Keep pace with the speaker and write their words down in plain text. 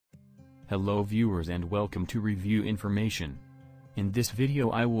Hello viewers and welcome to Review Information. In this video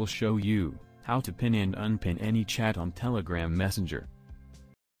I will show you how to pin and unpin any chat on Telegram Messenger.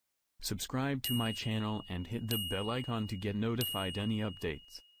 Subscribe to my channel and hit the bell icon to get notified any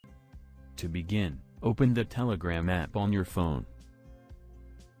updates. To begin, open the Telegram app on your phone.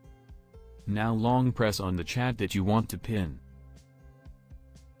 Now long press on the chat that you want to pin.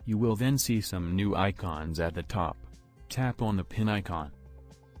 You will then see some new icons at the top. Tap on the pin icon.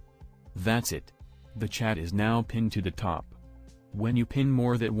 That's it. The chat is now pinned to the top. When you pin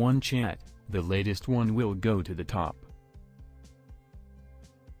more than one chat, the latest one will go to the top.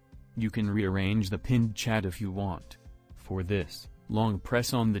 You can rearrange the pinned chat if you want. For this, long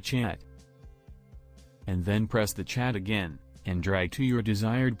press on the chat. And then press the chat again, and drag to your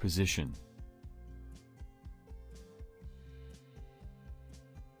desired position.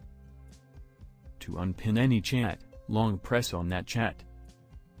 To unpin any chat, long press on that chat.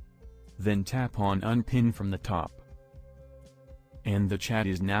 Then tap on Unpin from the top. And the chat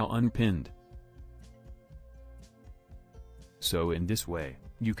is now unpinned. So in this way,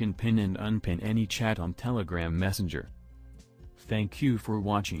 you can pin and unpin any chat on Telegram Messenger. Thank you for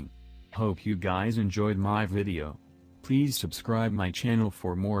watching. Hope you guys enjoyed my video. Please subscribe my channel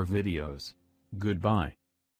for more videos. Goodbye.